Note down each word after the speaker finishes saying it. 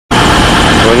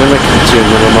morning, like, seeing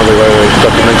them on the way with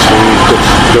documentary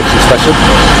Dutch Special.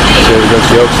 So we're going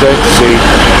to Yorkshireman to see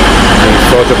the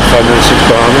 4th of 5 minutes to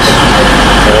Bahamas.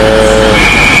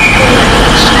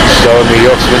 So on the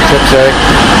Yorkshireman trip today,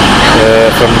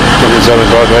 from London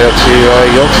Earling Broadway up to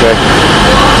Yorkshire.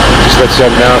 Just about to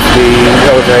jump now for the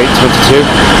over 8:22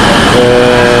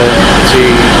 to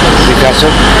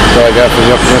Newcastle, where I got from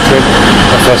the Yorkshireman trip.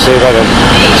 That's what I say about it.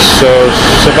 So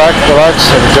sit back, relax,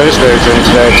 and enjoy this video journey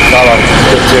today to Carlisle,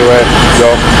 to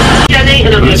York. Jenny,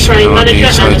 and I'm your train manager,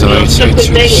 and I'm stuck with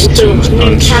me until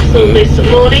Newcastle this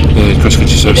morning.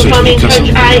 If I'm in coach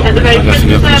I at the very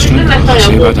Christmas service, unless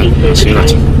I am walking through the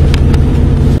train.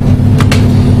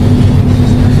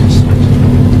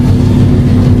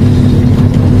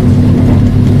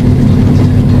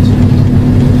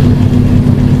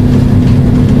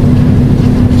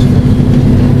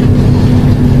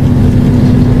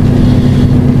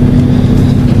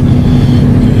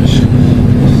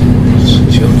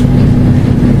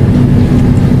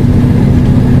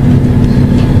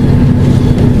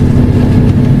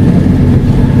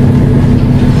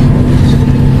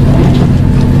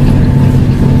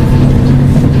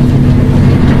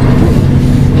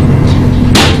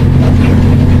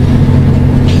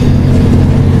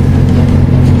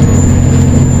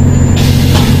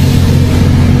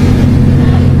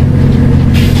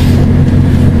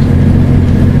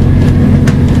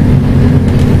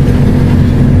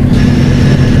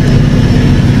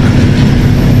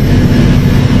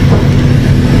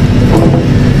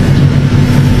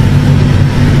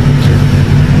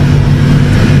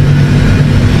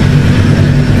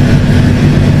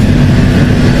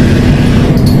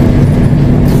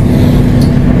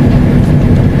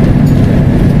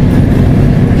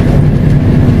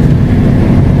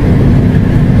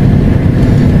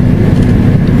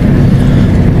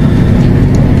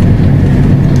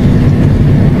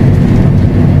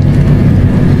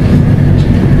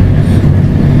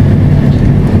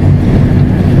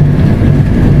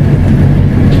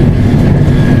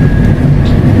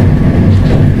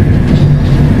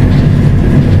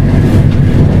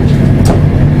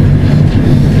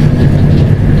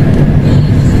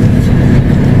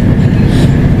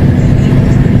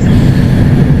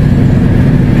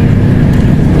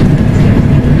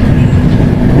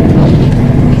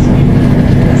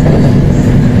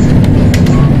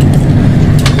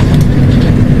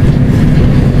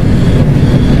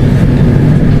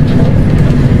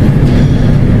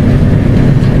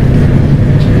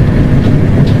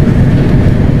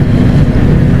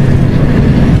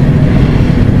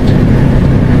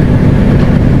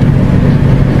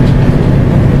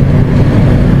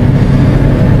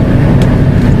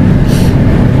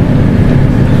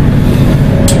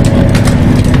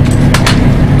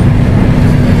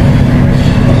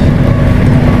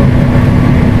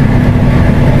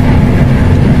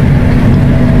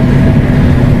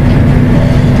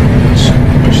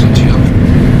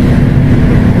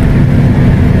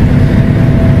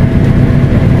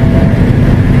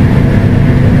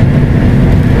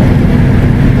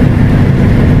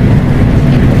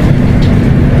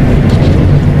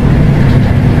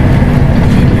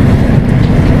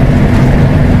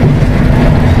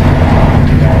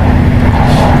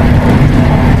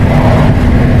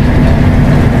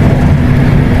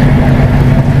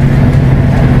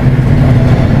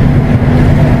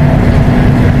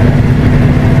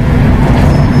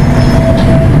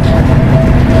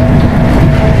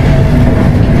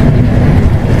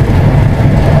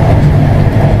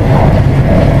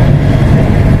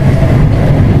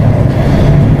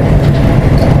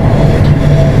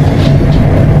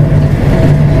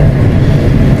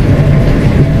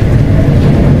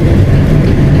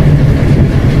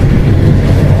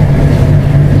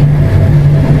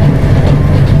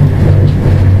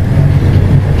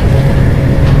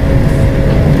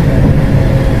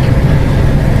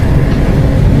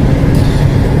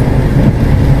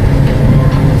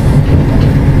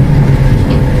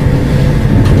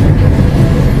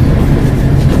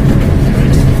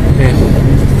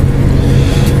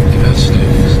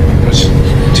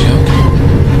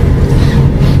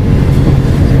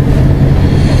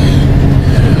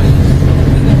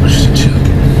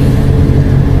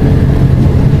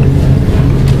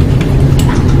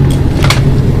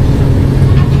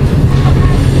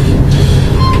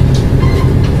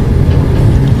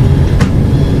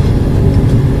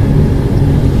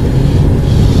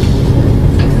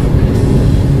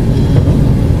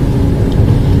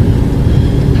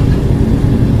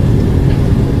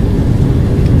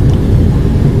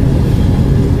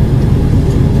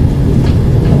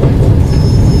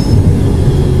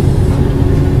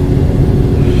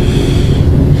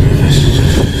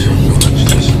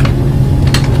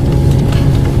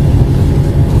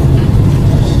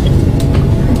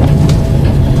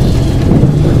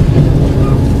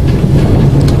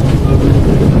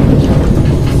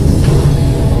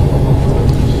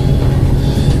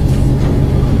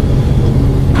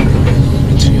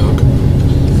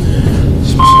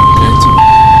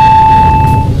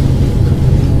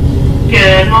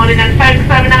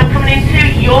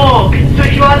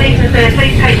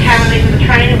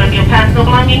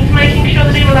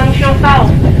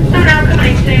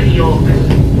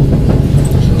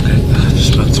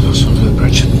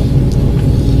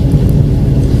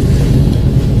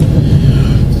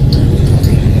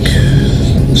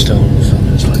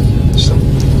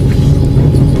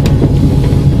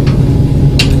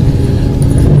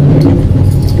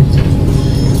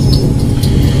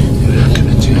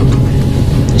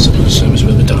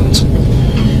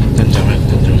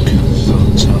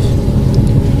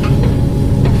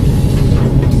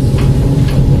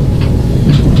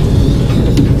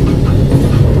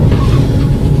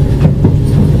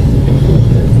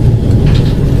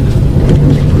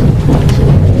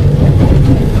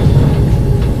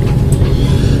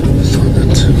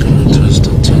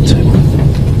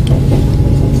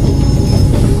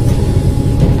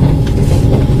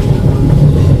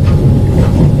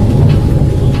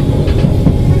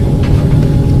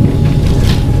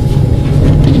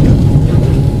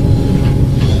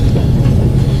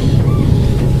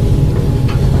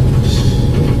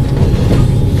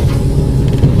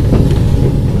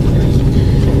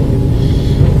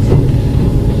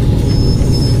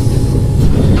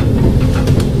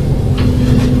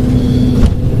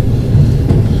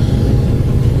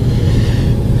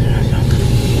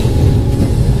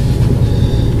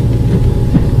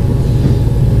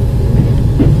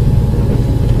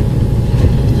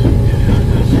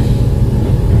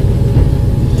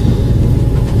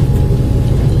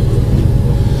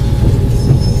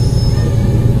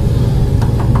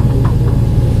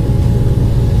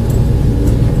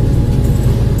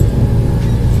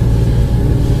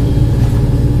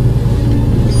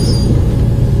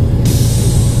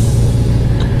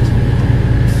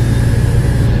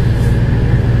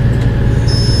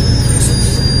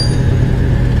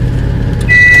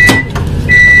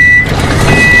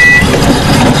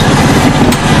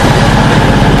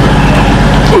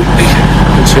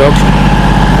 into York.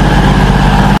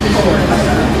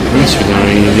 Yes, we're now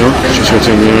in York, just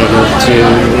returning to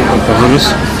Bahamas.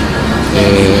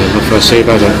 Hopefully I'll see you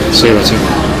about it. See you later.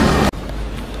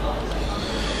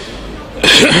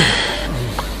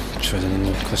 Try the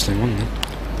class line 1 then.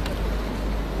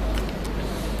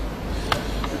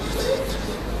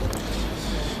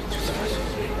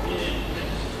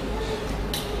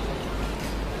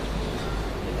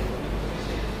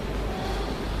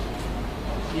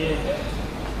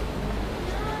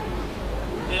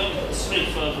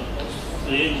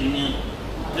 The engine, yeah.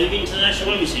 Have you been to the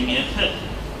National Rugby team yet?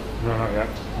 No, not yet.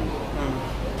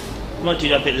 Might do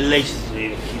that a bit later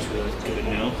today if he's really good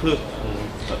now.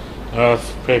 I've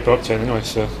pre-booked it anyway,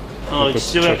 so... Oh, you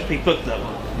still have to pre-book that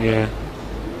one? Yeah.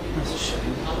 That's a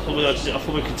shame. I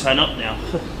thought we could turn up now.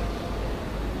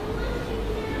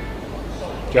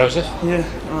 Joseph? Yeah,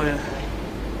 oh yeah.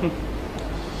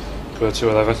 Go to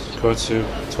 11, go to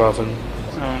 12 and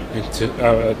into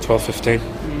 12:15.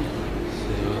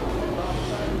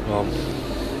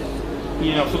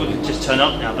 Yeah, I thought we could just turn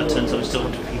up now, but it turns out we still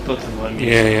have to pre-book them.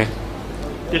 Yeah.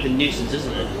 Bit of a nuisance,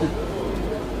 isn't it?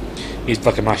 He's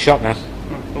blocking my shot now.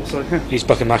 Also, he's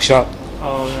blocking my shot.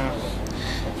 Oh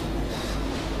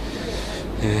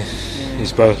yeah.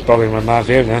 He's bothering with my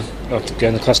view now. After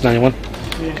getting the class 91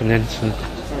 coming in. So.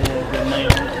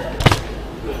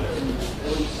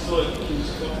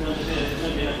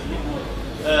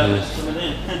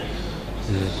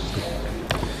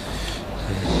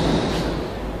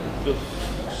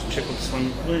 Check on this one.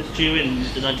 When it's due in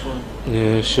the 91?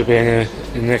 Yeah, should be in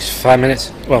the next 5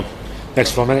 minutes. Well,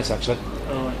 next 4 minutes actually.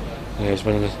 Oh, right. Yeah, it's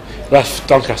been left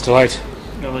Doncaster late.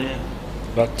 Oh, yeah.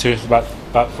 About 3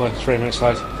 minutes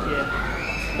late. Yeah.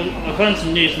 I've heard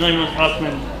some news. 91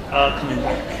 are coming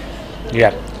back.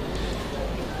 Yeah.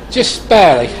 Just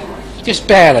barely. Just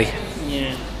barely.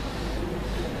 Yeah.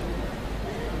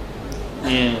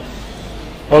 Yeah.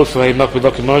 Hopefully, not be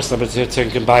looking most of it to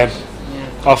can buy him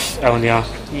off LNR.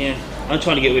 Yeah. I'm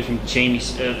trying to get away from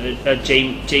James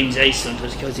Ason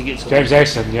because he gets. James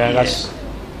Ason, yeah, that's.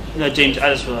 No, James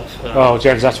Addersworth.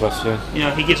 James Addersworth, yeah.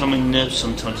 Yeah, he gets on my nerves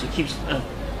sometimes. He keeps.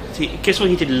 Guess what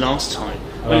he did last time?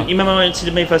 Oh. You remember I went to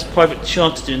the Mayfield's private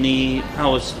charter doing the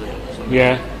hours?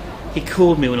 Yeah. He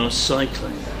called me when I was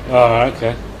cycling. Oh,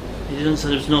 okay. He didn't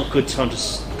say it was not a good time to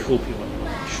call people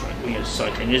when you're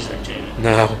cycling, is it, Jamie?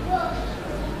 No.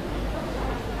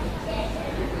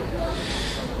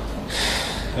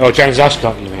 Oh, James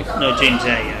Ashcott, you mean? No, James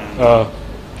A.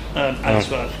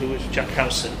 Addersworth, who was Jack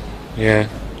Howson. Yeah.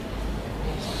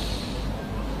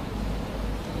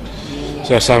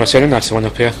 So Simon said 91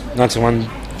 up here. 91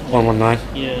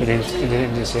 119. Yeah.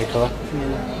 In the same colour.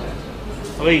 Yeah.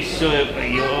 Sorry,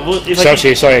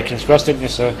 you King's Cross, didn't you,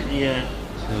 sir? Yeah.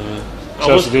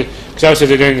 Because obviously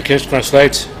they're doing the King's Cross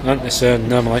lates, aren't they,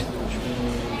 normally?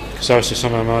 Because obviously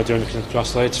some of them are doing the King's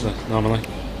Cross lates normally.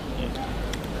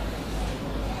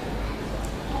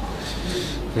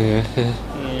 Yeah.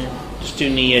 Just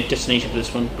doing the destination for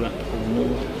this one,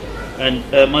 Blackpool. And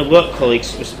my work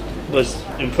colleagues was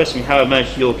impressed me how I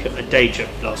managed York a day trip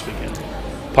last weekend.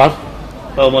 Pardon?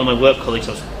 Well, one of my work colleagues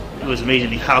was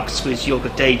amazingly how I could squeeze York a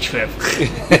day trip.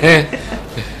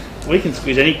 We can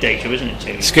squeeze any day trip, isn't it,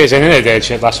 Jamie? Squeeze in any day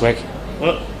trip last week.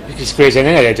 What? You can squeeze in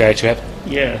any day trip.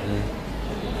 Yeah.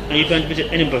 Are you going to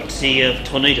visit Edinburgh to see a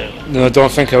tornado? No, I don't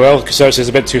think I will, because it's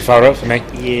a bit too far out for me.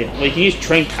 Yeah, well you can use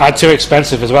train. And too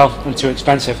expensive as well, and too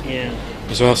expensive. Yeah.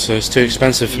 As well, so it's too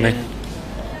expensive for me.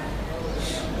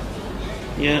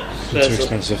 Yeah. Too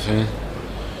expensive, yeah.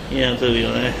 Yeah, there we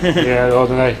are. Yeah,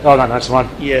 ordinary. Oh, that 91.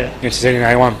 Yeah. It's the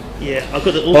 91. Yeah, I've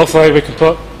got the. Hopefully we can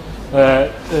put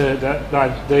the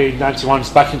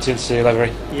 91s back into the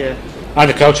livery. Yeah. And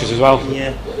the coaches as well.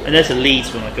 Yeah. And there's a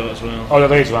Leeds one I got as well. Oh, the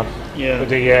Leeds one. Yeah. With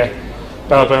the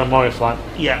Bellabone Memorial flight.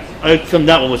 Yeah. I filmed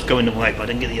that one was going away, but I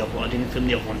didn't get the other one. I didn't film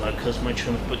the other one though because my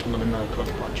train was booked on the 9 o'clock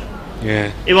departure.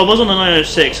 Yeah. If I was on the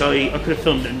 9:06, I could have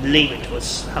filmed it and leave it to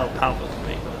us how powerful it could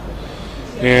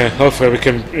be. Yeah. Hopefully we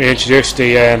can reintroduce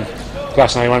the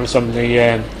Class 91s on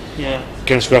the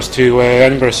King's Cross to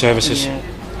Edinburgh services. Yeah.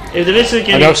 If there is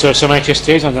again. And also some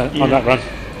HSTs on that run.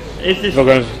 If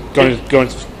we're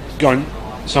going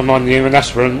some on the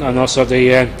Inverness run and also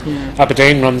the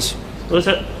Aberdeen runs. Is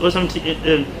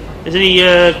any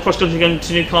cross country going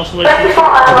to Newcastle?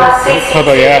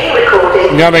 Probably,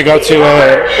 yeah. Now we go to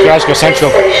Glasgow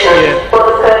Central. Yeah.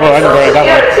 Well, Edinburgh that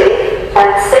way.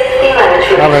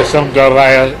 Now we some go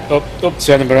up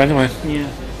to Edinburgh anyway. Yeah.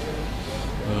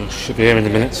 Should be here in a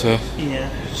minute, so. Yeah.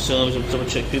 So I was double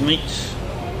check who meets.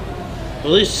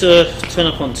 Well, let's turn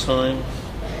up on time.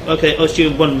 Okay, I was due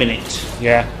in 1 minute.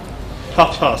 Yeah.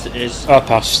 1:30 it is.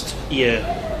 1:30. Yeah.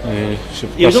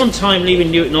 He was on time leaving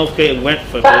Newton Northgate and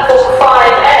Wentford. Platform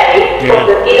 5A from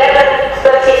the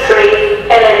 11:33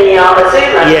 LNER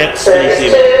Azuma service to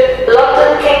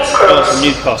London King's Cross. From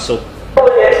Newcastle.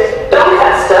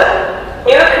 Doncaster,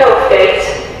 Newark Northgate,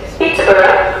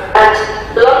 Peterborough and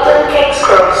London King's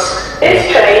Cross.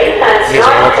 This train has 9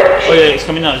 coaches. Oh yeah, it's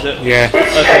coming now, is it? Yeah.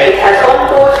 This train has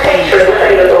onboard catering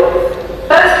available.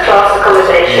 First class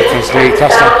accommodation. Here comes the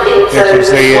cluster. Here comes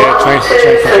the train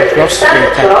from across.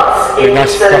 The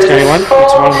nice class 21. It's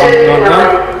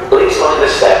 1199. Please mind the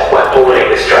step when boarding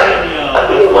this train. And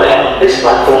be aware, this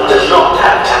platform does not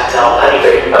have tactile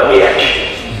paving at the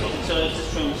edge. So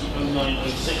this train is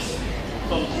 0906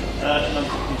 from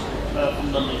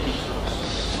London King's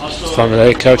Cross. From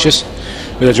the coaches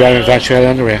with a driving van trailer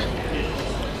on the rear.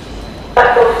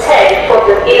 Platform 10 from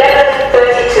the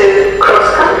 11:32 cross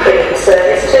country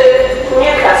service to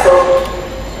Newcastle.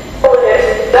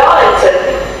 Orders Darlington,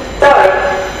 Durham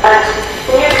and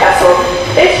Newcastle.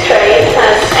 This train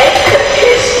has 8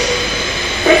 coaches.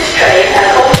 This train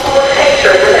has onboard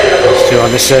catering available. Still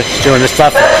on this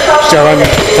platform. Still on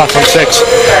platform 6.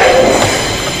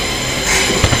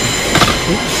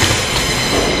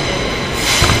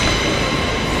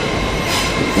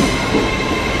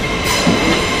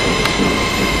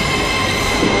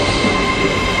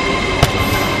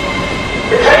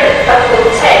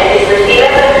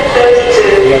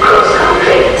 Cross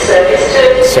country service to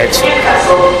 6.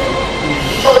 Newcastle.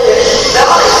 Orders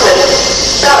Darlington,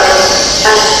 Durham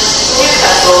and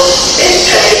Newcastle. This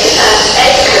train has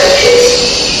 8 coaches.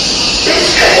 This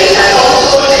train has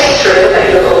onboard catering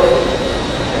available.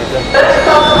 First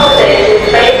class accommodation is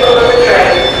available on the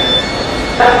train.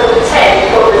 Platform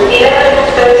 10 for the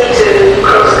 11:32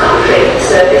 cross country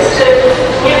service to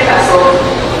Newcastle.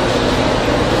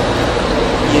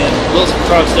 Yeah, lots of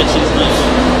crowd stations now.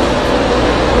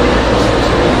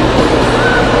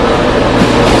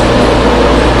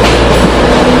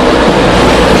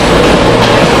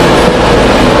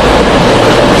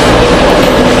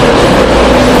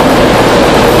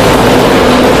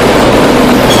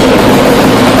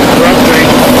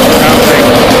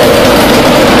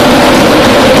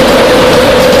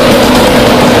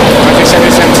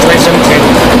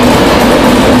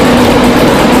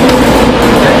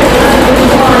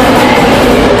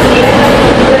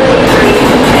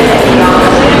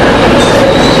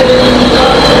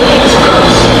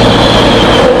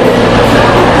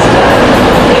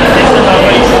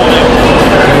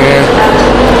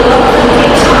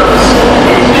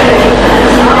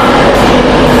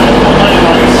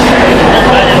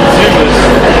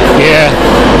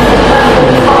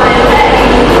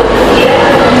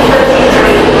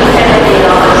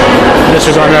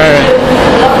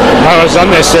 I was on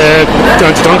this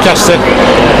going to Doncaster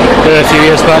a few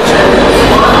years back.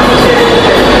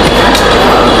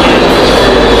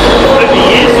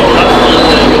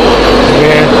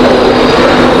 Yeah.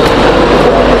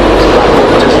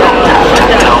 Does not have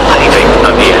tactile paving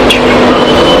at the edge.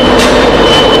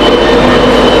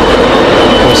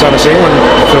 I haven't seen one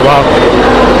for a while.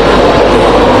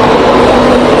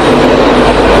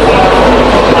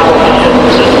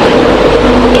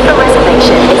 If a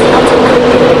reservation is not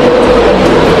included,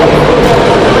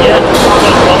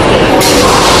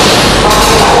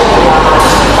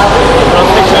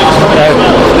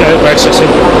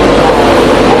 accessing.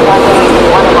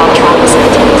 one of our travel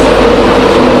settings.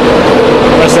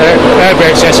 That's the air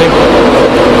brake setting.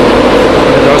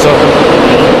 The doors open.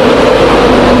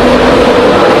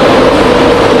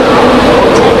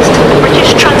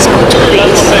 British Transport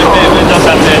Police.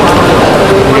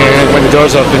 Yeah, when the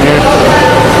doors open, yeah.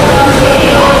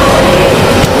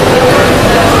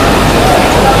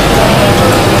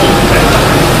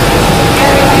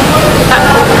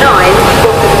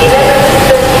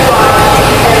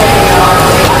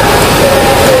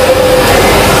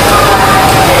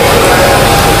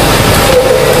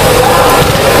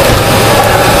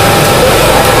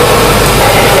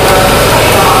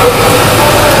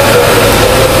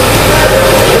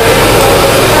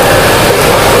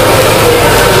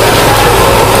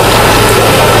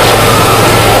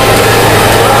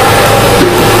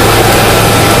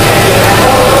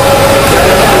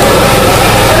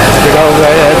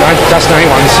 That's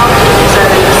 91s.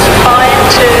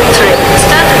 5, 2, 3.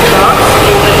 Standard class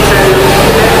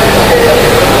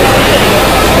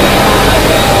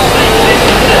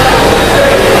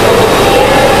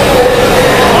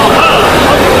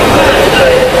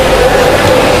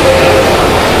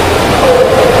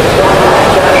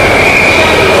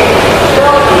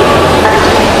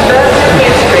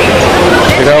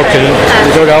We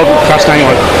go down class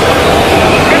 91.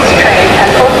 This train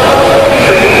has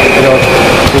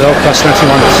We go That's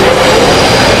 91.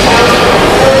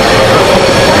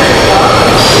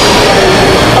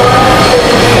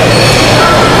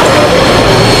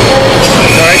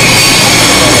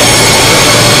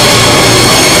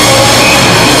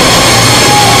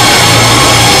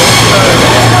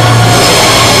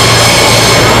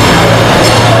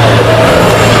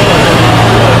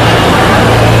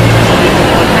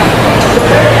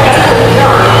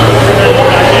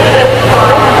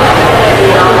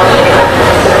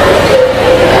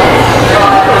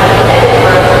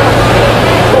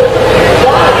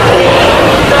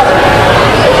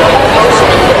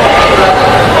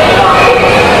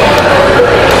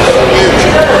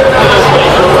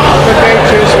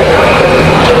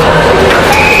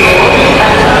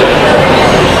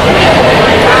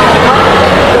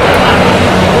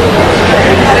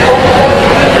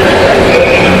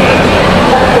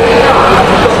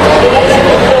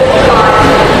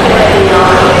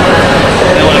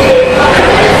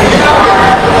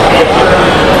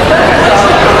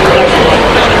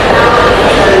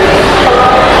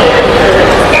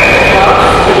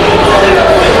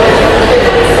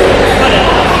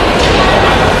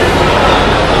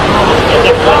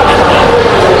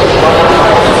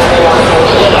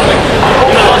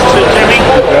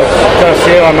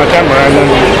 On my camera and then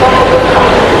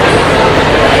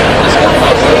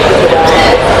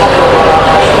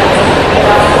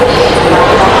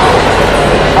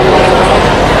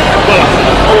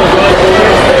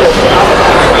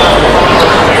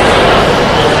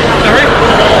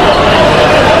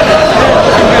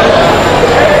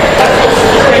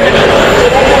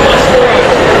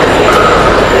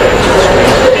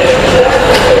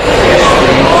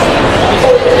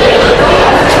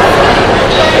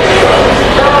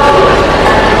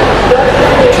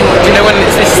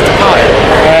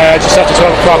just after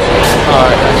 12 o'clock.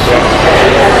 Alright. Yeah.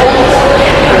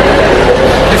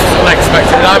 This is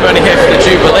unexpected. I'm only here for the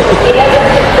Jubilee.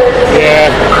 Yeah.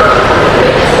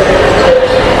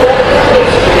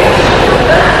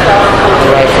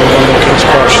 Right from London King's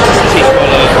Cross.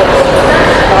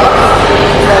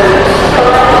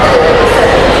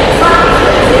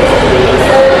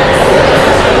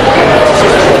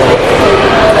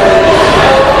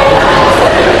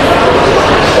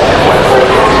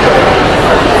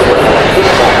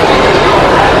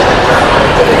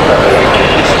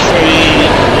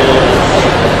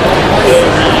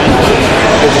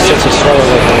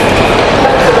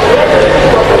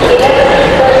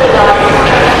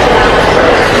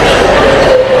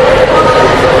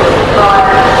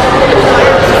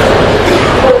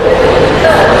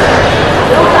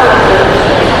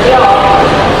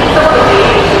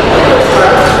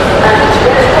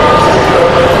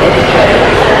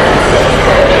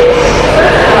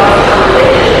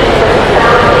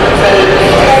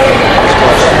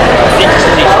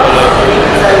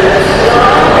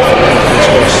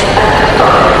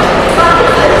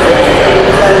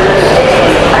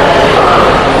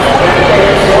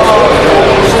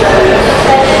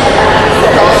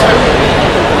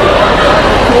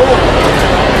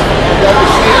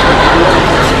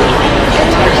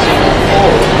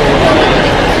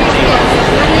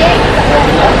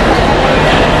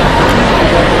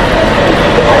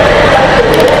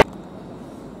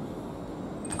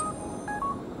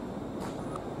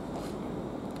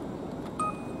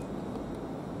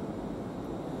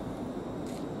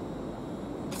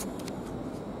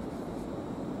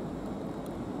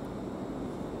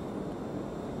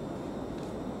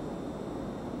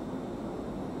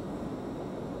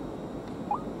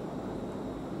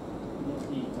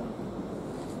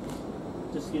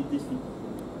 Just get this one.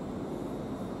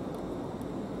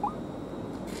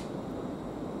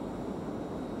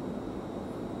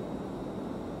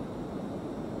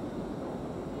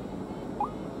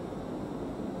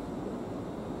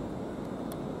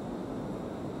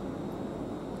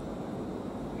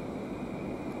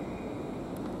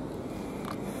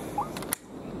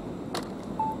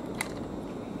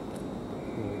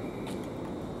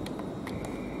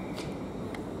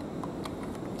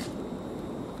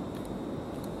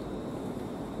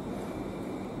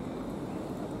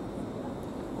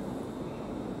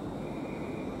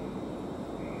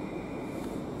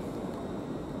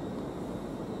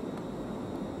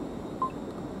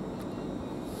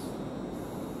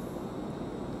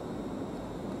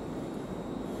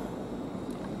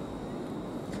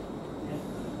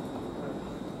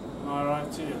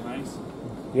 Alright, cheers, mate.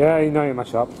 Yeah, you know you're my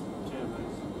shop. Cheers, mate.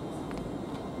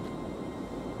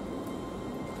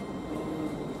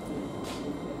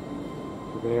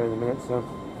 We'll be here in a minute, so.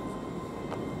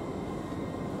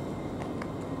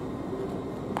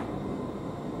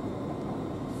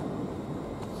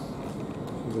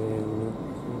 Should be in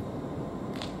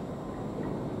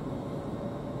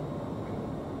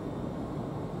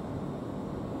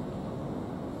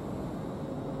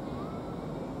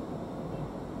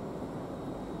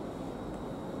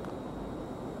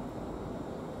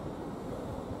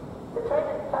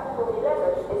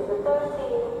is the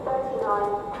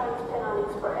 1339 Trans-Pennine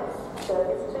Express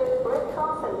service to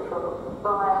Redcar Central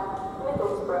via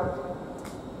Middlesbrough.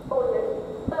 Ordered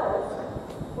Thirsk,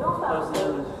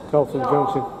 Northampton, Colton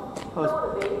Junction.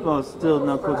 Well, it's still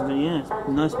no problem, yeah.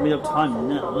 Nice made-up time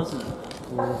now, isn't it?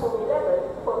 Platform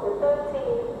 11 for the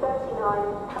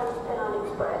 1339 Trans-Pennine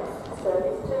Express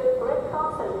service to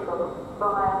Redcar Central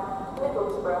via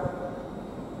Middlesbrough.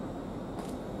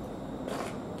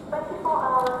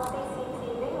 24-hour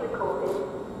CCTV recording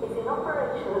is in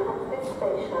operation at this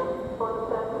station for the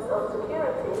purpose of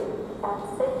security and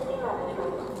safety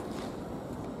management.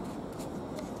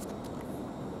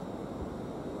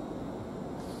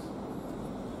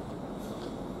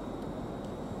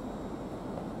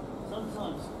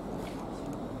 Sometimes.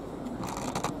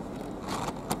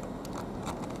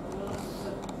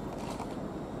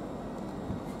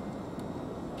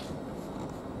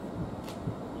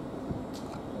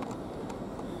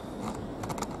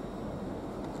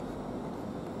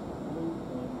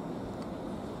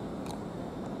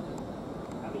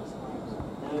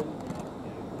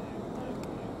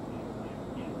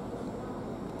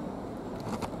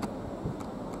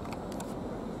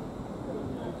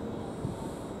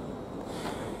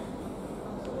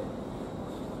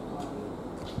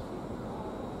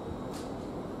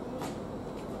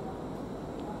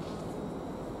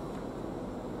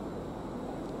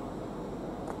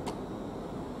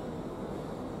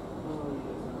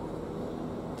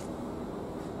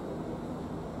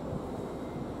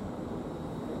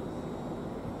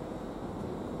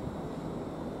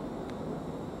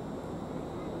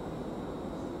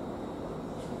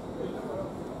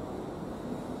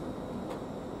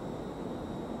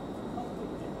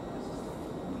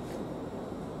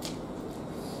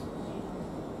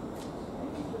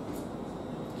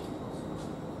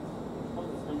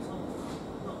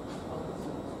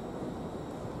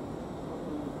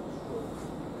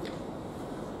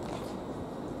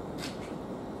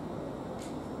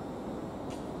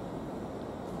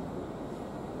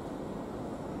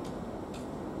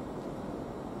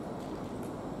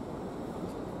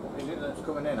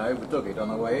 Coming in, I overdug it on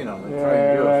the way in on the train.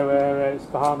 Yeah, it's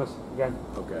Bahamas again.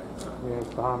 Okay. Yeah,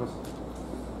 it's Bahamas.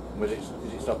 Is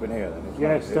it stopping here then?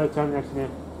 Yeah, it's still turning next to me.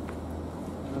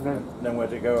 And then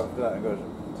where'd it go after that? It goes.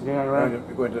 To the other way.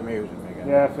 You're going to the museum again.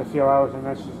 Yeah, for a few hours, and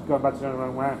then she's going back to the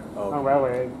other way. Oh. On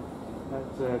railway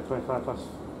at 25 past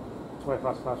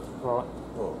 4.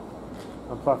 Oh.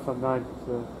 On platform 9.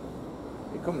 So.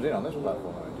 It comes in on this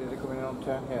platform, is it coming in on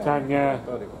 10? Yeah. 10, yeah. I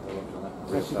thought it was on that.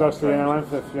 Then she goes to the inner line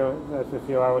for a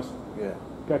few hours. Yeah.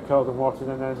 Get cold and watered,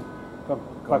 and then come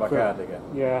back through. out again.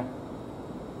 Yeah.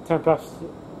 10 past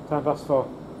 4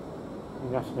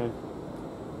 in the afternoon.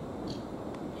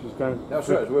 She's going. That's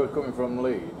right. As we were coming from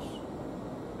Leeds,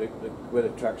 where the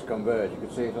tracks converge, you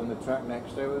could see it on the track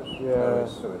next to us. Yeah.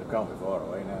 So it can't be far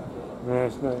away now. No,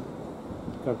 it's not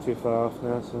gone too far off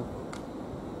now. So.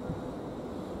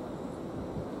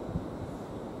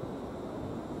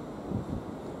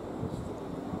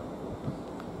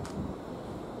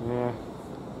 Yeah.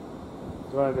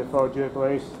 It's one of the 4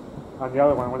 Jubilees, and the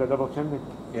other one with a double chimney.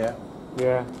 Yeah.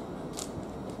 Yeah.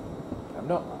 I'm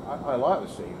not. I like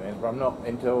the sea lanes, but I'm not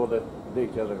into all the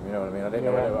details of it. You know what I mean? I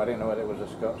didn't know whether it was a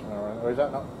Scotsman or is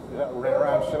that not? Is that running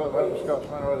around still about the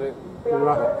Scotsman or is it?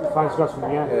 The fine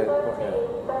Scotsman, yeah. Yeah.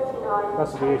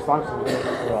 That's the East Lancashire.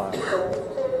 Right.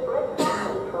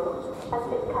 Has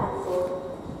been cancelled.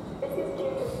 This is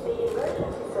due to the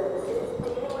emergency services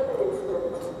dealing with an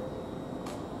incident.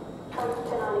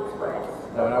 Trans-Pennine Express.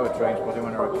 No, when I was train spotting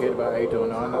when I was a kid, about 8 or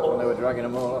 9, that's when they were dragging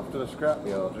them all off to the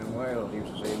scrapyards in Wales. You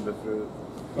used to see them go through.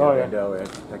 Oh yeah.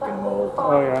 Taking them all.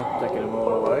 Oh yeah. Taking them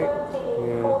all away.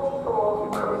 Yeah.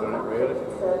 You've never done it really.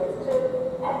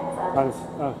 And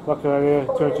look at here,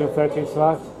 213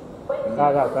 survived.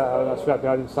 That's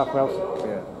scrapyard in South Wales.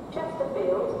 Yeah.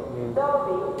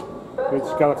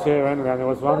 It's Galatea anyway, and there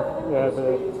was one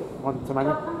too many.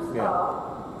 Yeah.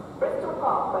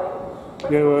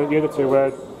 The other two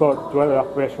were bought dwelling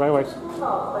off British Railways in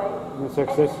the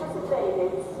 60s.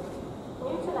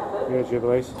 Yeah,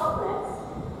 Jubilees.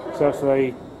 So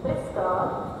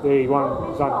the one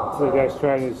that's on to the day's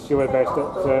train is she was based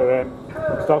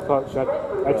at Stockport Shed,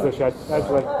 Edgeley Shed,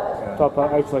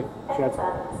 Stockport Edgeley Shed.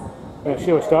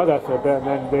 She was started there for a bit,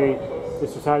 and then the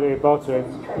society bought her in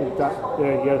that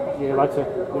year later,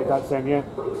 that same year.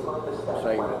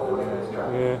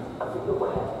 Yeah.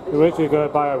 They were originally going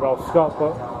to buy a Rolf Scott,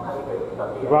 but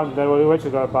the one they were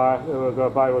originally going to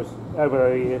buy was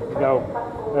everybody,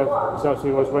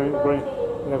 Chelsea was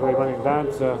everybody running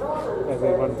down, so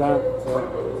everybody went down. So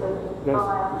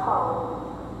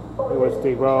it was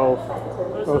the Rolf,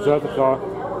 what was the other car?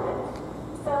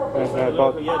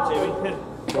 Bob. Yeah, Jimmy.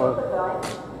 Well,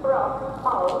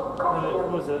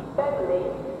 What was it? Beverley,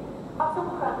 Hutton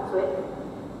Cranswick,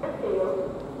 Driffield,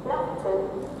 Nafton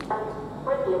and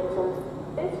Bridlington.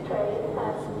 This train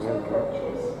has 2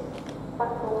 coaches.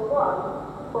 Platform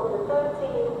 1 for the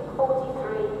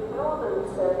 1343 Northern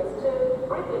service to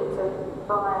Bridlington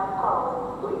via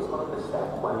Hull. Please mind the step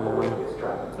when boarding this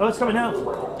train. Oh, it's coming out. oh,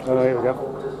 here we go.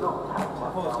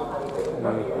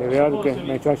 Here we are, the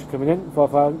main traction coming in.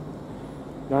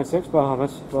 4596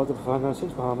 Bahamas. Well done,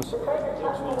 4596 Bahamas. The train at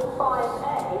platform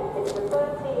 5A is the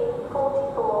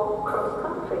 1344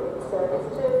 cross-country service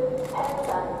to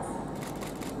Penzance.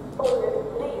 For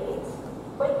Leeds,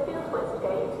 Wakefield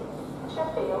Westgate,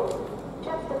 Sheffield,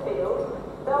 Chesterfield,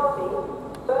 Derby,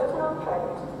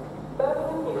 Burton-on-Trent,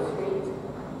 Birmingham New Street,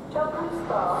 Cheltenham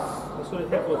Spa, That's what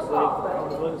it was Parkway, on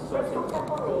the Bristol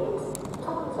Chapel Leeds,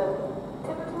 Taunton,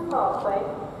 Tiverton Parkway,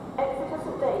 Exeter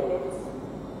St David's,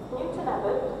 Newton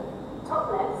Abbot,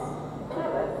 Totnes,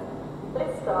 Plymouth,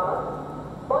 Liscard,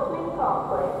 Bodmin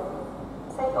Parkway,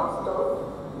 St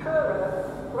Austell, Truro,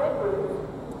 Redruth,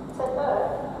 St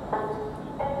Erth and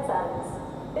Penzance.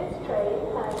 This train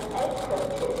has 8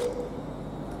 coaches.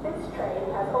 This train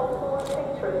has on-board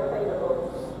catering available.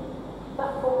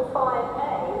 Platform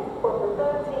 5A for the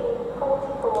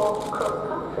 1344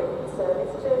 cross-country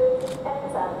service to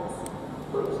Penzance.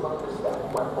 Please mind the step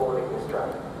when boarding this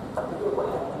train. And be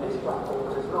aware, this platform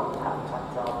does not have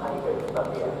tactile paving at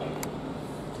the edge.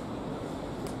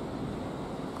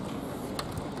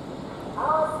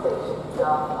 Our station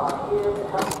staff are here to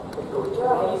help with your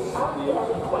journey and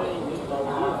any questions you may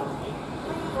have.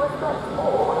 Please respect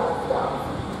all our staff.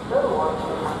 No one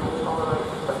should have to tolerate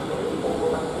abuse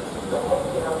or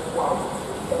behavior while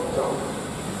it's on.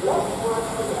 Let's work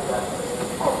together.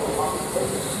 Everyone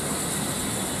safe.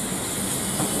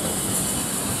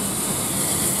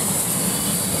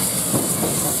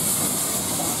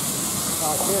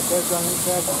 There's Granite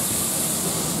Tech.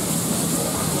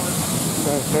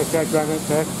 There's Granite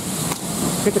Tech.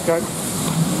 Hit the coat.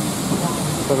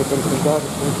 Probably could have been done.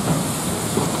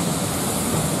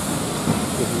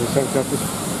 This is the same campus.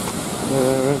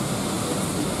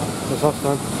 There's last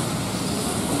time.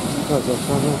 There's last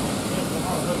time, yeah.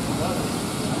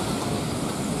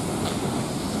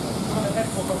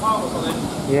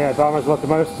 Yeah, Bahamas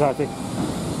Locomotive Society.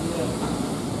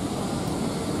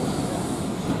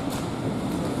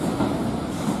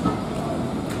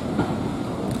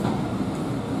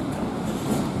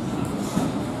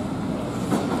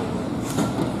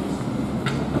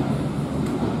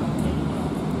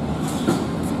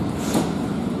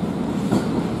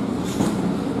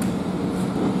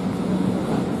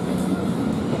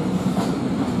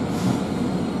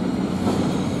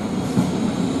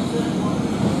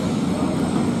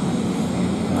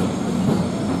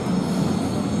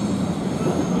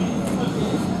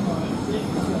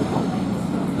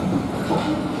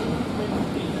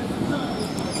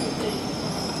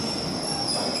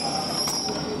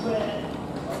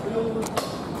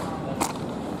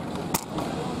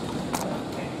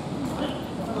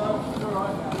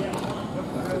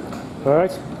 All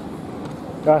right.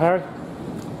 Go, Harry.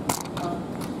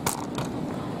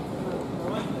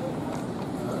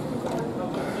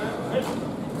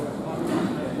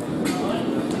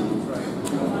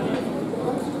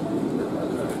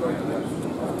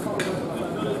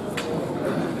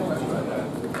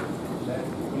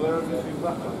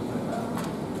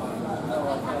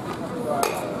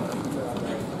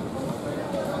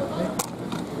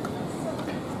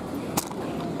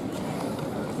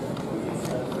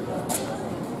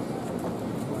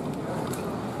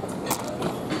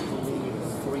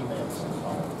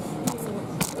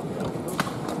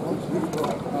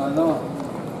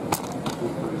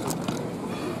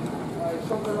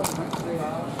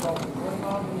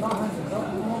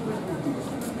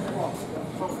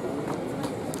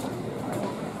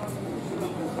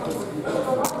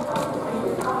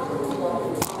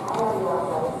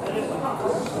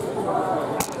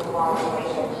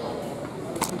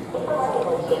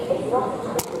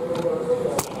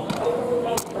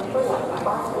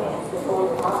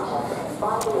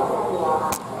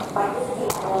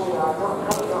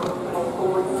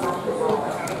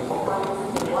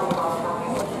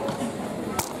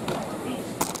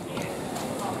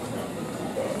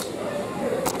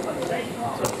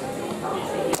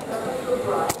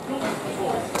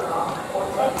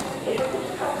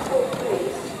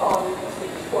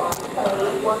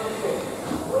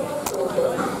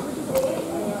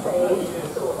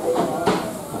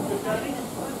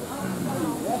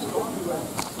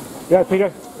 Yeah,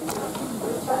 Peter.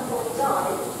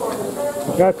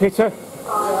 Yeah, Peter.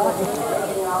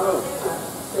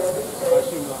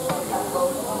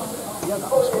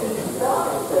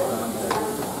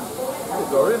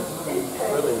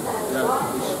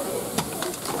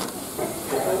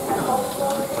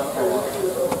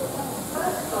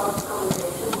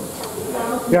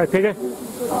 Yeah, Peter?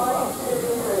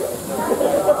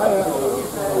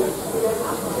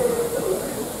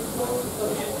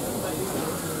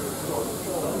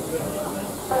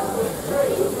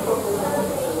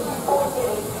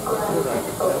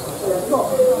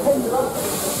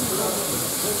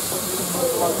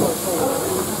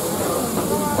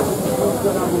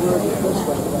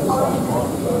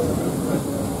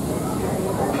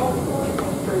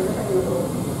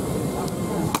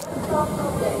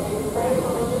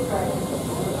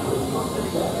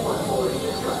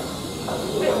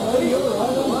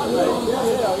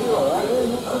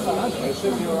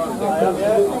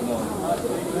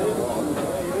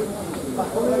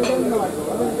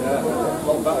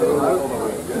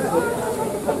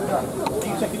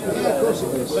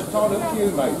 The time of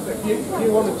you, mate. If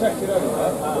you want to take it over,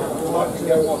 I'd like to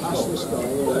go watch this guy.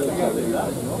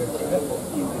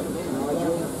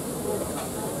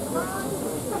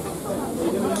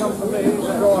 Come for me, he's a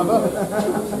driver.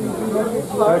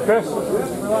 Hi, Chris.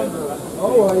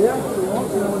 Oh, yeah.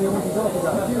 What do you want to talk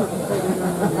about?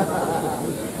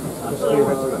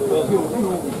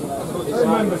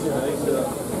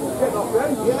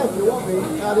 Yeah, if you want me.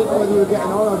 I didn't know whether you were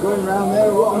getting on or going round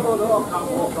there or what. No, I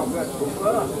can't walk on that first.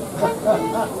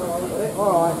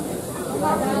 All right.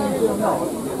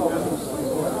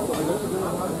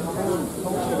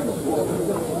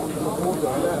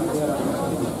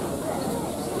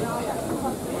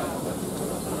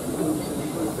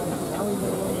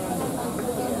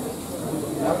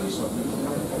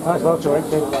 That's well to it.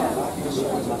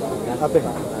 I've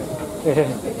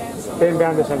been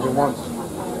behind this engine once.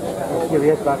 A few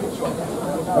years back.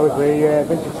 That was the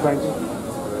vintage French.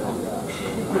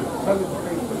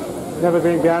 Never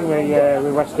been behind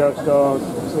with West Oaks or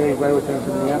see where we came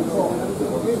from the end.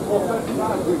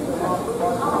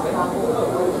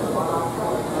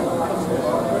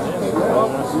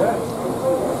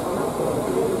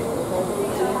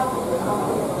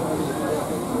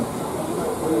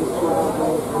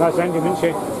 Nice engine, isn't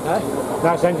she?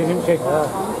 Nice engine, isn't she?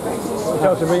 It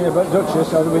would have been a bit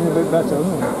Duchess, it would have been a bit better,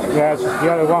 wouldn't it? Yeah, it's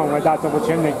the other one with that double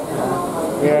chimney.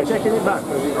 Yeah. Taking it back?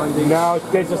 No,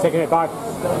 they're just taking it back.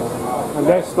 And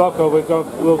this local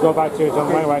we'll go back to its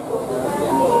own railway.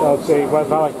 I'll see West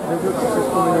Valley. The Duchess is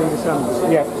coming in December.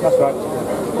 Yeah, that's right.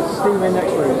 It's steaming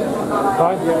next week.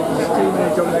 Fine? Yeah, it's steaming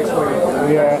until next week.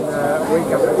 Yeah. And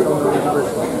week after it's on the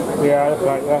Elizabeth. Yeah, that's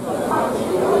right, yeah.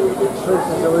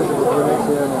 Princess Elizabeth for next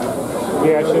year now.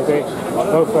 Yeah, it should be.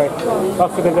 Hopefully.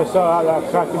 Hopefully they sort out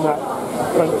that crack in that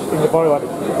front in the boiler.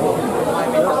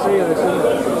 Let's see this, isn't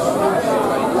it?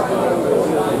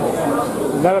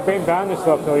 Never been down this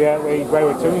local yet, where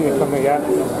we're tuning it from it yet.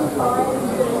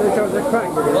 So the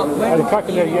crack The crack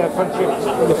in the front chip,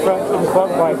 in the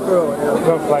front plate.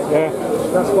 Front plate, yeah.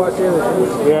 That's quite serious,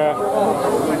 isn't it? Yeah.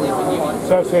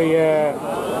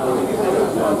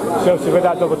 So with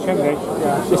that double chimney,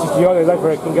 this is the only lever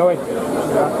it can go in.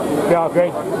 Yeah, I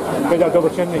agree. With that double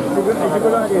chimney. It's a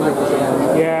good idea, double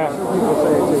chimney. Yeah.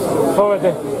 For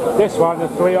this one, and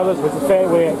 3 others with the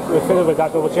fitted with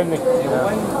that double chimney.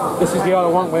 This is the other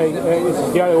one where this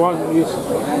is the other one who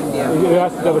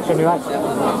has the double chimney left.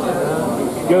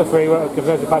 The other 3 were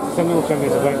converted back to single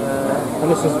chimneys, I think. And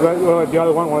this is where the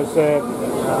other one was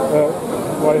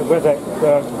with it.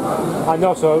 And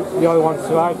also the other one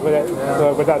survived with it,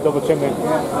 with that double chimney.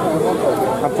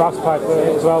 And brass pipe with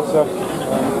it as well, so.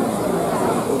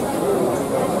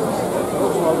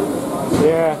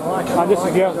 Yeah, and this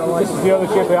is the other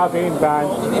ship we have been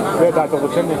banned with that double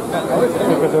chimney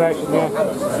in preservation, yeah.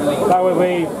 That would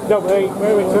be, no,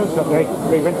 where we turn something,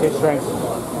 the vintage trains.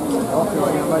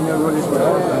 When you're running for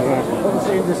yeah. Let's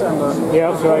see in December.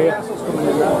 Yeah, that's right, yeah.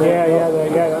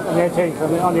 Yeah, on the 18th,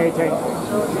 on the 18th.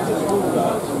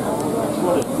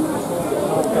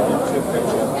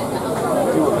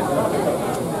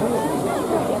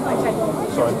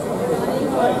 Sorry.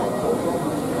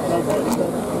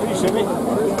 Can you see me?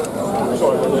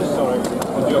 Sorry, sorry.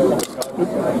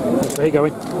 Where are you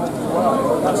going?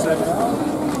 That's it.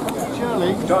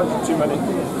 Charlie. Charlie, too many.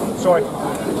 Sorry.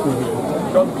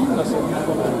 Go on, that's it.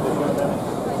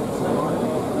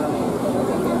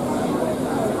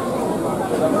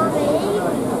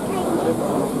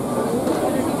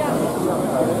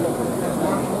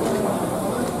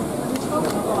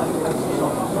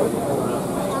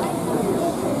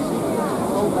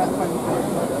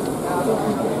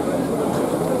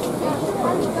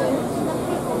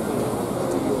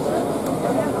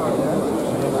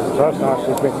 First half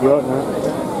is with York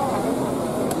now.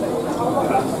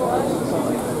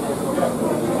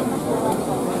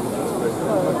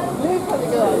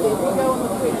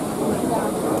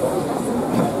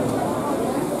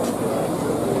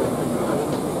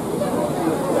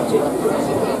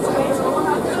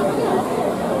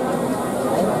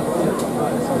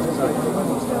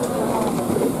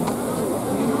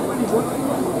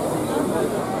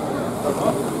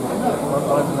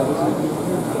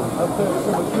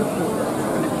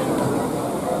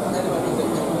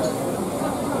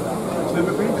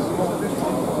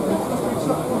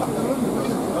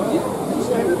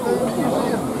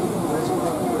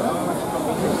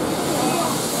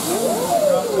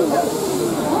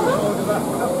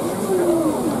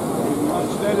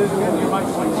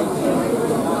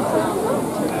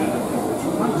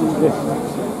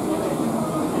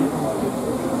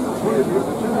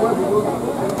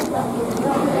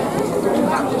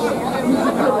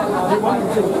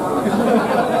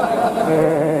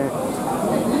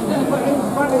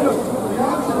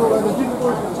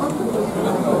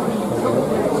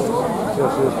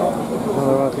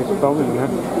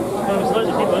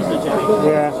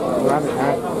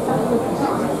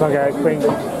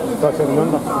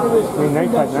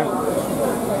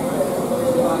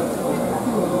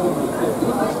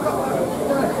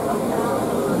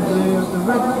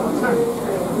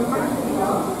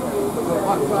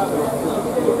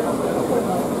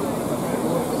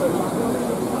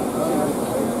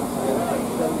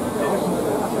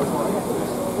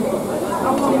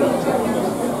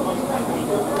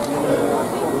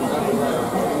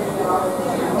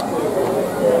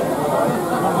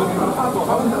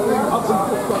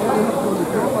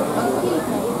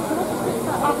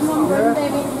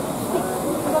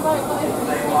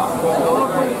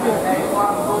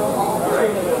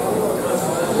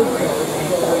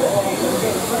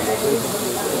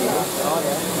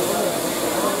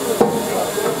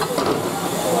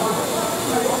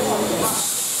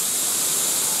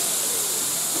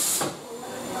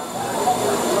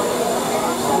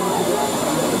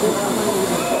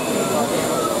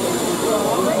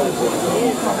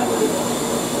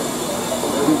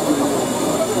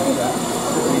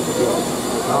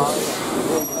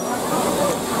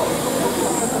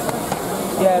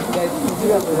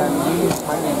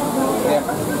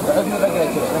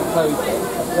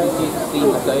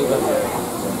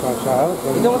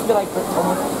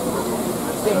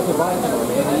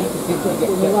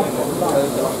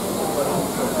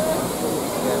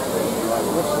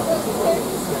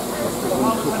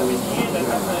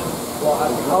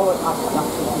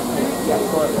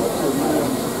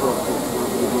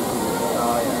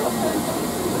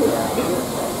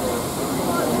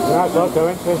 That's also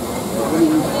interesting.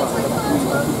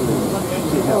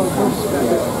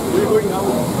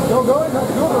 No, go in,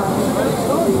 that's good.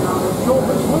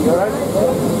 You alright?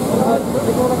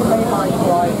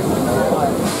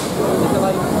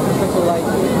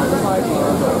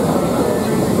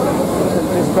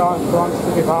 This belongs to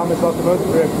the Bahamas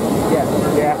locomotive group. Yeah.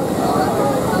 Yeah.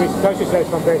 We purchased this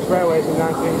from British Railways in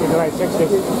the late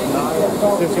 60s.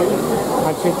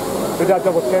 And with that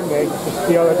double chimney, this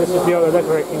is the other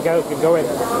livery can go in.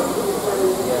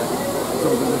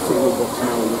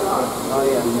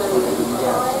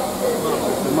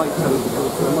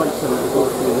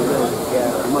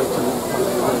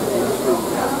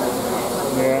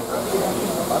 Yeah.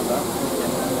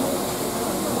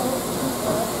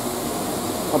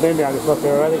 I've been behind this look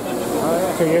here already.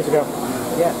 2 years ago.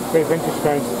 Yeah. Pretty vintage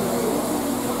trains.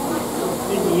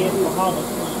 Been the year for Bahamas.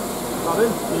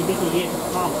 Pardon? Been the year for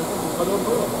Bahamas. I don't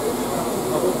know.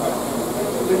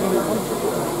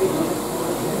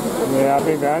 Yeah, I've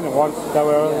been behind it once. That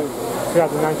were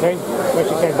 2019 when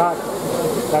she came back.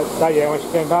 That year when she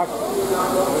came back.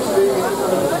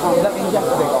 Oh, that means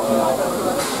yesterday.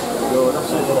 No,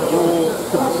 that's it. You're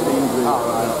steam green. Oh,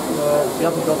 right. You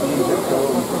haven't got the injector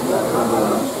on.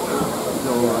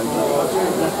 No, right.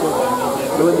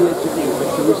 So when the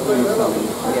injector was the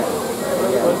Italian.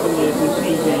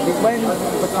 It's when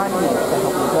the timing is set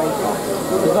up in the very fast.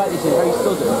 It's like this is very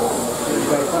sudden.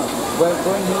 Very fast. We're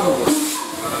going here.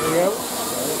 There we go.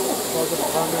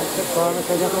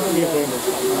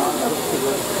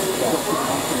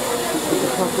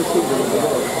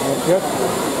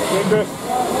 Good.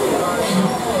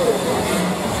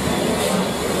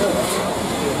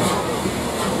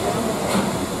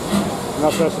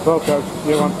 That's the support coach,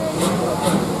 new one.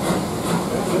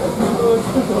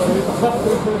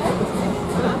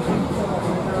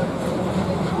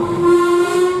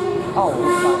 Oh,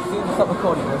 right. You stop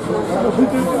recording. Every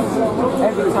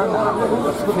time that happens,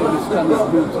 that's the thing.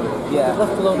 Yeah.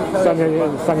 Left alone the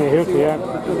Stanley Hilty, yeah.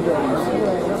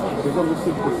 There's only the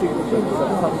signatures that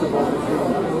have to go on the screen.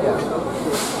 Yeah.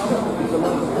 There's a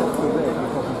lot of people there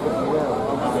because it's getting well.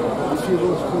 You see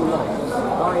those two lines?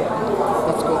 Oh, yeah.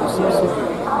 That's got the specific.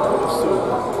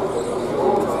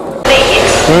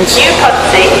 Please, new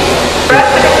policy,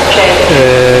 resident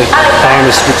change,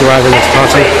 Bahamas with arrival at the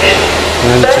party,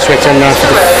 and just wait 10 now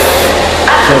for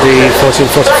the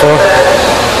 1444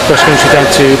 cross country down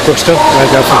to Bristol. I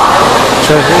go for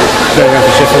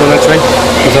Sheffield on that train.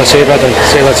 I'll see you about then.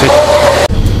 See you later.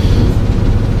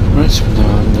 Right, so we're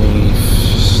now on the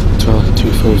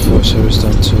 244 service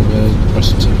down to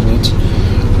Bristol 2 minutes.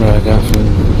 Where I go from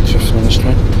Sheffield on this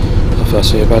train. I'll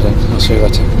see you about then. I'll see you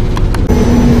later.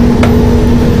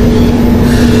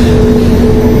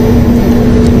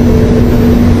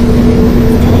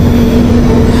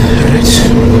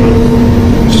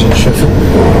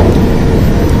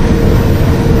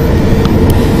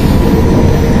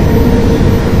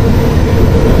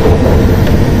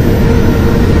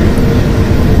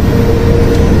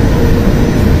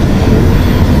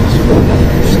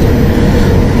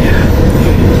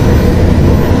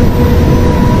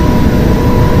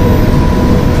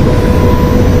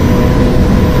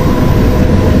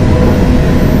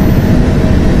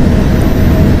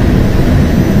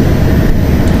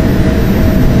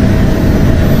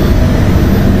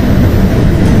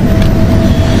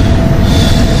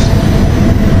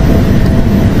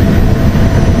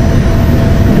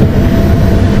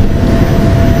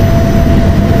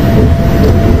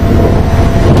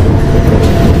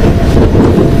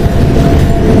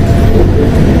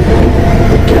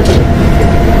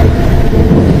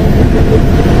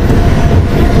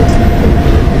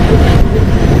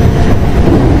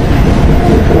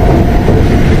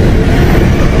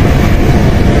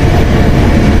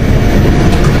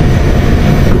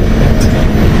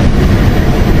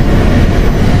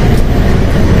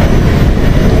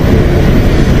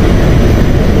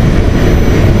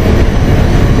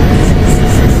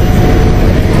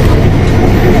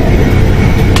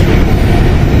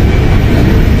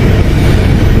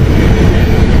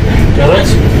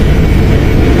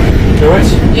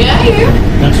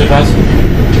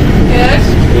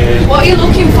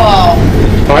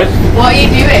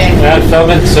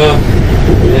 Filming, so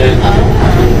yeah.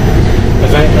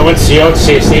 I went to see a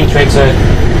steam train today.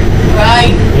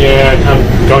 Right. Yeah, I'm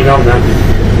going on now.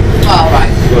 Oh,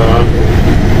 right.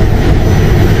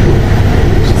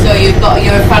 So you're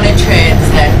a fan of trains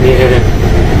then?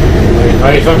 Yeah.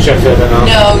 Are you from Sheffield then?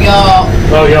 No, York.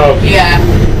 Oh, York. Yeah.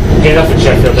 You're not from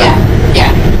Sheffield then?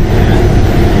 Yeah.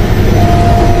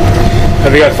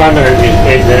 Have you got family in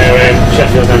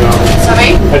Sheffield then?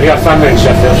 Sorry? Have you got family in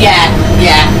Sheffield? Yeah.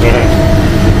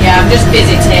 Yeah, I'm just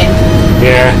visiting.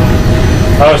 Yeah.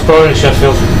 I was born in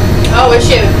Sheffield. Oh, was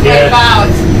you? Yeah.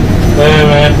 Whereabouts?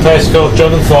 A place called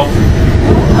Jonathan.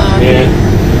 Yeah.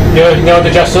 You know the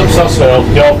Just Ups Hospital,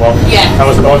 your one? Yeah. I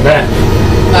was born there.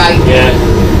 Right. Yeah.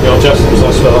 Your Just Ups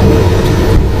Hospital.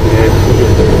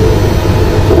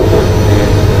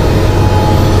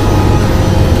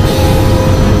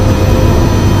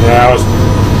 Yeah, I was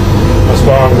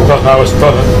born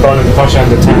in the posh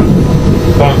end of town.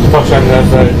 Born in the posh end of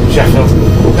Sheffield.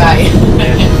 Right.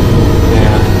 Yeah.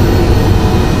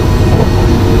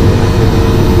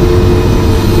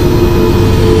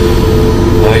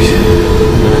 Right.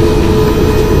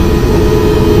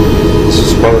 This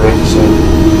is boring, so.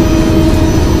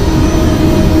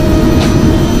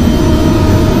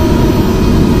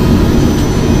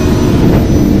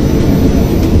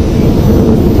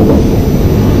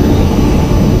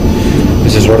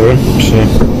 This is Rotherham, so.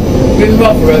 With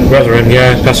Rotherham? Rotherham,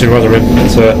 yeah, passing Rotherham.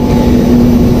 It's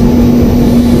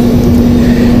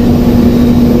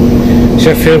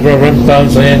Sheffield, Rotherham,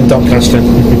 Barnsley and Doncaster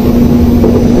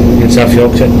in South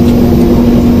Yorkshire.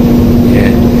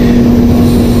 Yeah.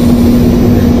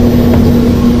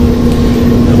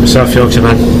 I'm a South Yorkshire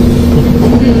man.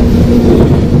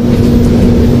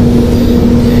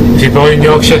 If you're born in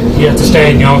Yorkshire, you have to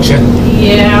stay in Yorkshire.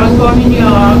 Yeah, I was born in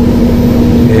York.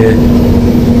 Yeah.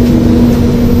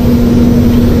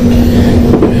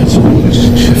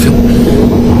 Sheffield.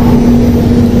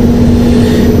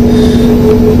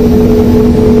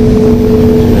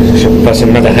 Should be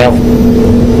passing Meadow Hill.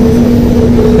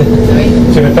 Sorry?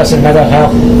 Should be passing Meadow Hill.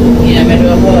 Yeah,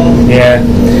 Meadow Hill. Yeah,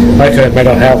 I call it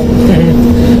Meadow Hill.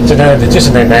 Just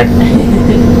a name.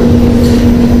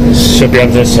 Should be on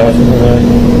this side.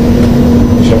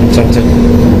 Shopping centre.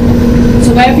 So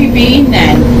where have you been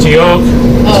then? To York.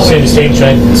 Oh. To see the steam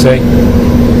train. See.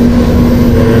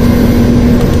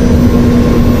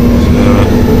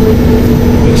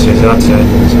 that today.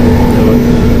 So,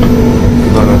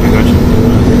 that'll be good.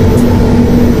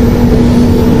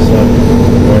 So,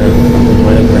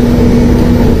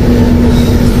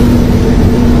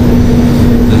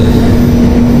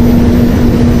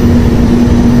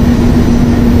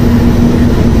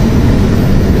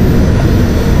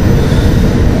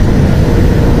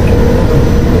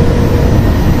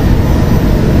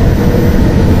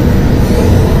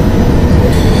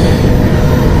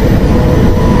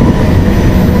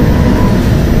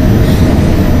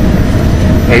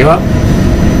 there you are.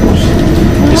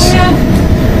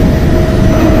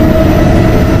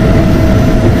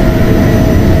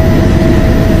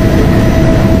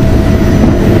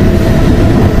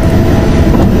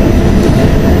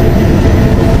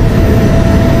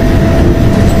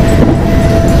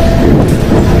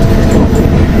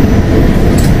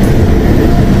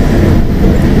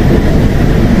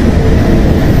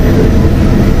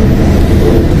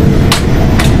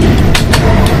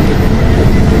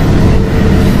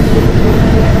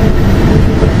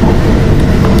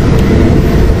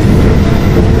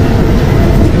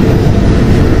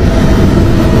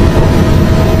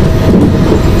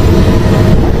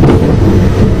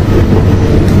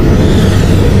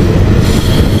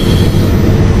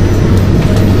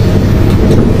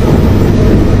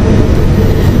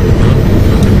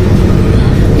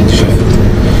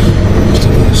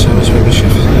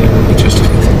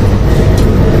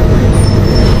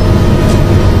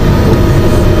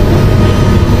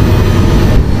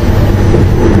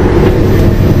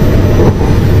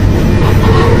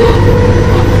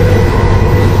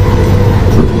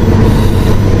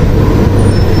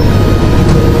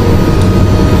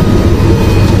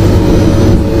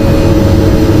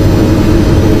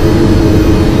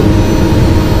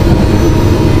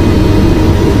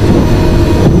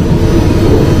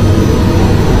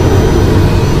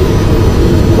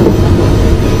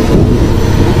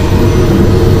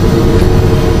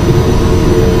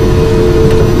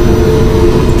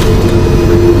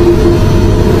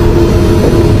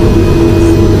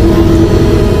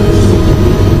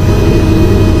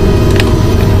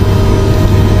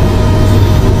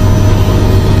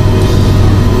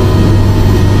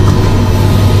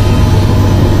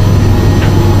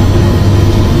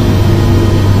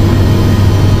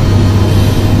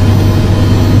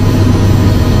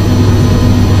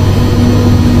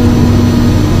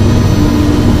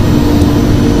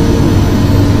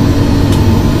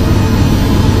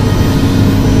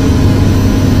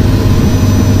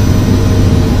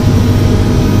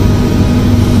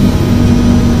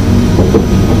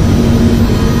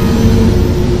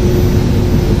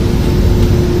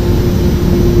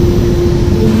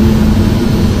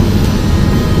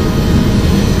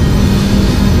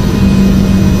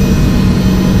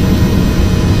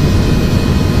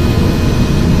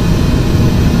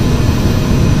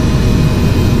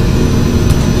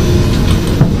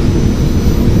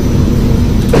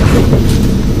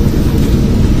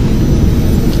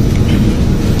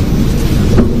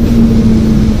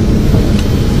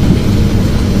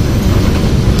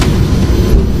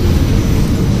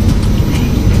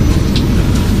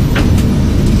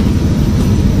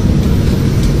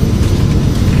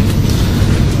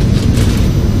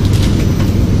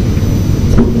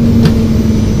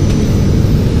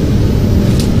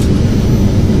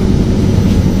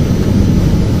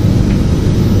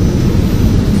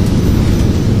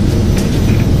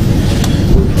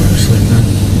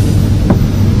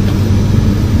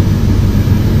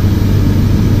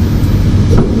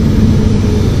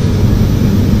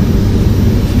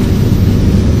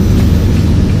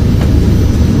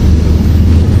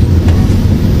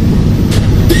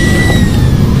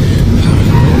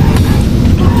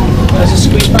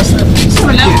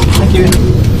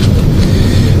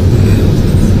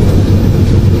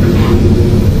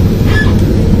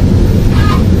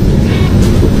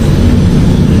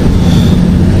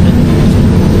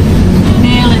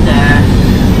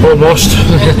 Almost.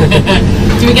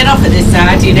 Do we get off at this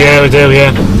side, do you know? Yeah, we do,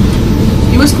 yeah.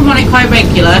 You must come on it quite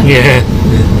regular. Yeah.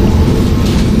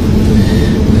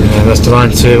 Yeah, that's the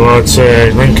line towards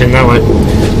Lincoln that way.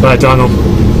 By Donald.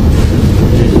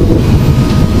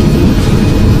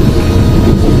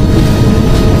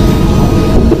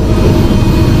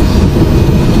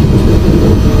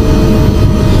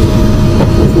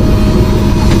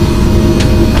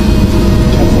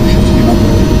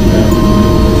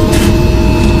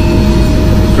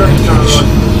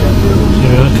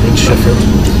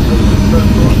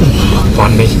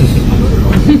 On me.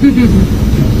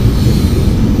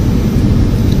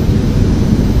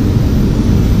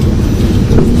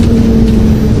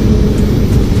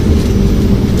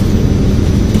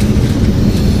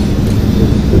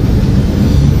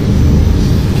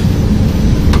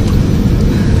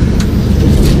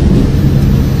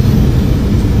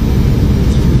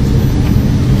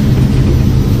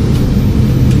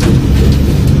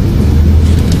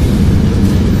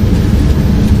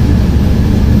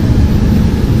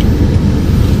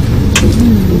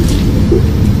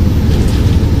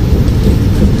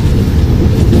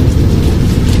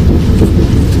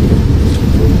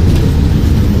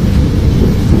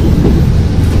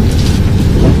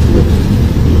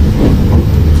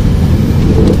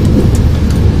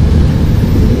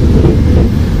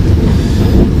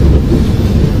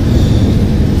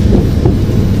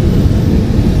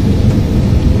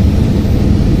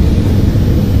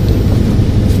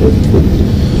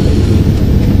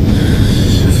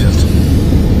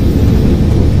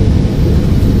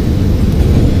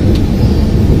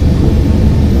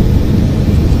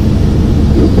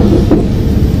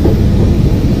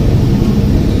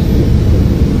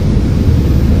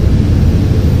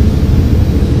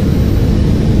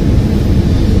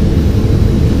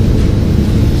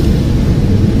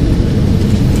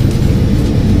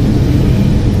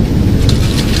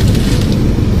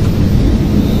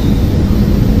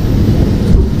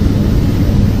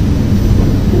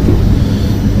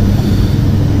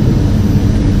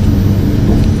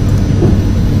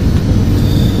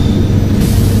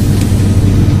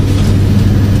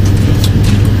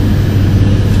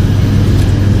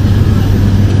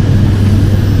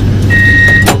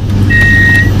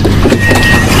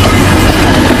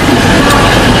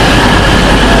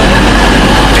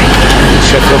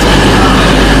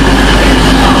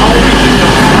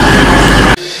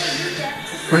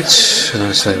 Right, and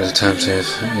I stayed with the time to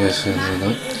yes and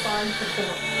that.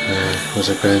 Was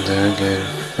a grand there again,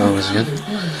 Bahamas again.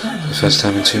 For the first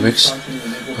time in 2 weeks.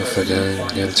 Hopefully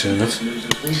again soon enough.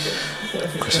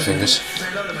 Cross the fingers.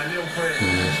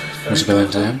 Was a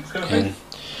grand there in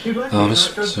Bahamas,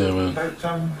 so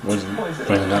wasn't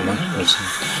raining that much.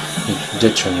 It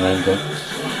did turn around but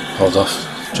hold off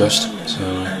just,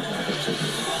 so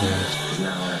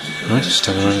right,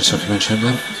 standing around the documentary up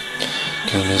then.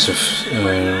 Again, there's a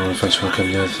thanks for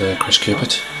welcome with Chris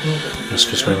Cupid. West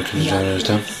Coast Brand Company down there is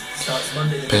down.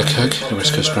 Peter Kirk, the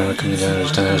West Coast Brand Company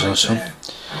down there is also.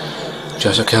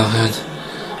 Joseph Callahan,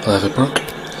 Oliver Brook,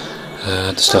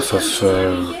 the staff of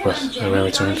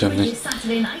Railway Touring Company,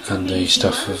 and the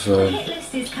staff of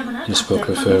this book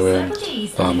for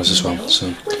Bahamas as well.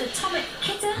 So,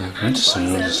 right, so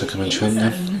there's the commentary on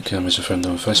there. Again, there's a friend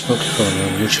on Facebook, follow me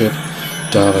on YouTube,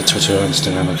 do have a Twitter and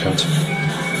Instagram account.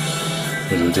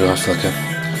 Really do have like a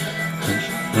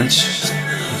right.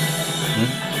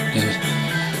 Yeah.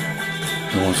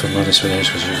 No one from this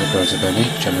videos was recorded by me,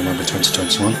 January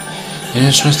 2021. You're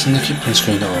interested in the print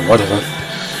screen or whatever,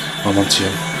 I'm on to you.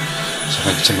 So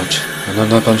thank you so much. And on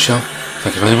that bombshell,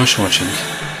 thank you very much for watching.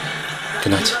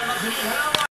 Good night.